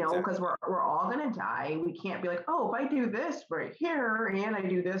 Because Exactly. we're all gonna die. We can't be like, oh, if I do this right here and I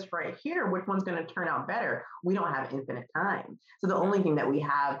do this right here, which one's gonna turn out better? We don't have infinite time. So the No. only thing that we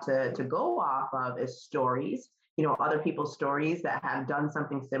have to go off of is stories. Other people's stories that have done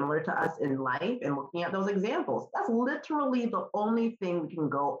something similar to us in life and looking at those examples. That's literally the only thing we can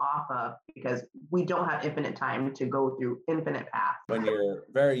go off of because we don't have infinite time to go through infinite paths. When you're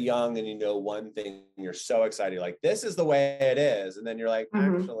very young and you know one thing, you're so excited, you're like, this is the way it is. And then you're like,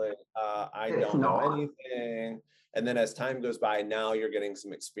 Mm-hmm. actually, I It's don't know not. anything. And then as time goes by, now you're getting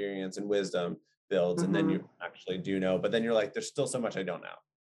some experience and wisdom builds. And then you Mm-hmm. actually do know, but then you're like, there's still so much I don't know,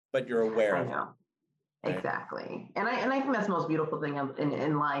 but you're aware I of it, know. right? Exactly. And I think that's the most beautiful thing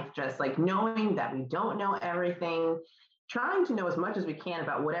in life, just like knowing that we don't know everything, trying to know as much as we can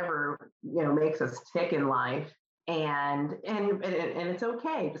about whatever, makes us tick in life. And it's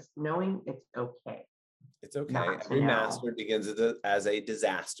okay. Just knowing it's okay It's okay. not to Every know. master begins as a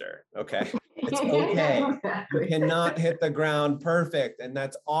disaster. Okay. It's okay. You Exactly. cannot hit the ground perfect. And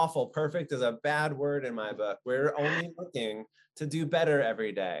that's awful. Perfect is a bad word in my book. We're only looking to do better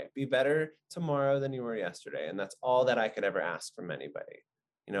every day. Be better tomorrow than you were yesterday. And that's all that I could ever ask from anybody.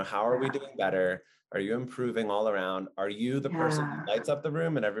 How are we Yeah. doing better? Are you improving all around? Are you the person Yeah. who lights up the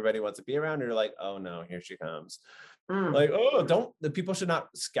room and everybody wants to be around? Or you're like, oh no, here she comes. Mm. Like, oh, don't, the people should not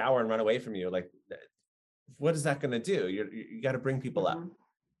scour and run away from you. Like, what is that going to do? You got to bring people up. Mm-hmm.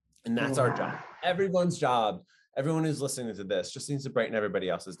 And that's our job. Yeah. Everyone's job, everyone who's listening to this just needs to brighten everybody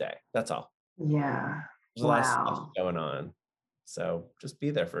else's day. That's all. Yeah. There's a lot of stuff going on. So just be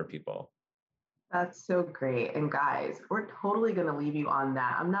there for people. That's so great. And guys, we're totally going to leave you on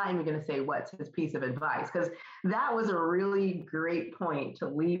that. I'm not even going to say what's his piece of advice, because that was a really great point to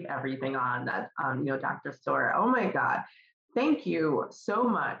leave everything on that, Dr. Storr. Oh my God. Thank you so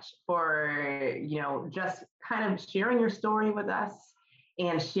much for, just kind of sharing your story with us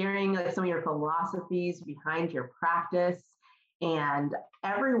and sharing some of your philosophies behind your practice. And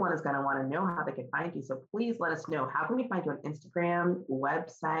everyone is going to want to know how they can find you. So please let us know, how can we find you on Instagram,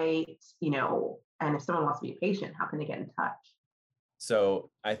 website, and if someone wants to be a patient, how can they get in touch? So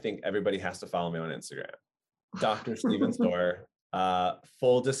I think everybody has to follow me on Instagram. Dr. Stephen Storr.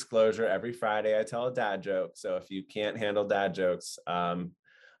 Full disclosure, every Friday I tell a dad joke. So if you can't handle dad jokes, I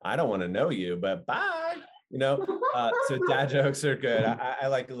don't want to know you, but bye. So dad jokes are good. I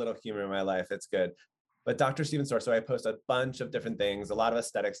like a little humor in my life. It's good. But Dr. Stephen Storr, so I post a bunch of different things, a lot of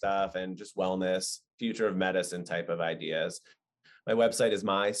aesthetic stuff and just wellness, future of medicine type of ideas. My website is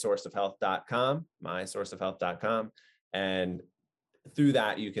mysourceofhealth.com. And through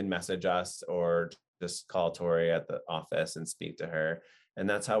that, you can message us or just call Tori at the office and speak to her. And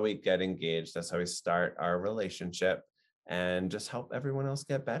that's how we get engaged. That's how we start our relationship and just help everyone else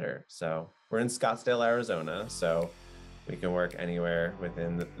get better. So we're in Scottsdale, Arizona. So we can work anywhere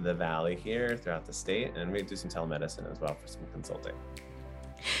within the valley here throughout the state, and we do some telemedicine as well for some consulting.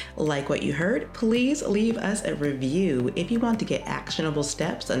 Like what you heard, please leave us a review. If you want to get actionable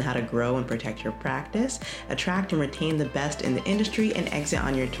steps on how to grow and protect your practice, attract and retain the best in the industry, and exit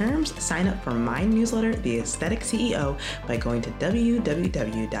on your terms, sign up for my newsletter, The Aesthetic CEO, by going to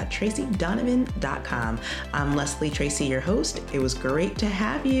www.tracydonovan.com. I'm Leslie Tracy, your host. It was great to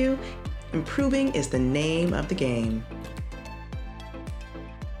have you. Improving is the name of the game.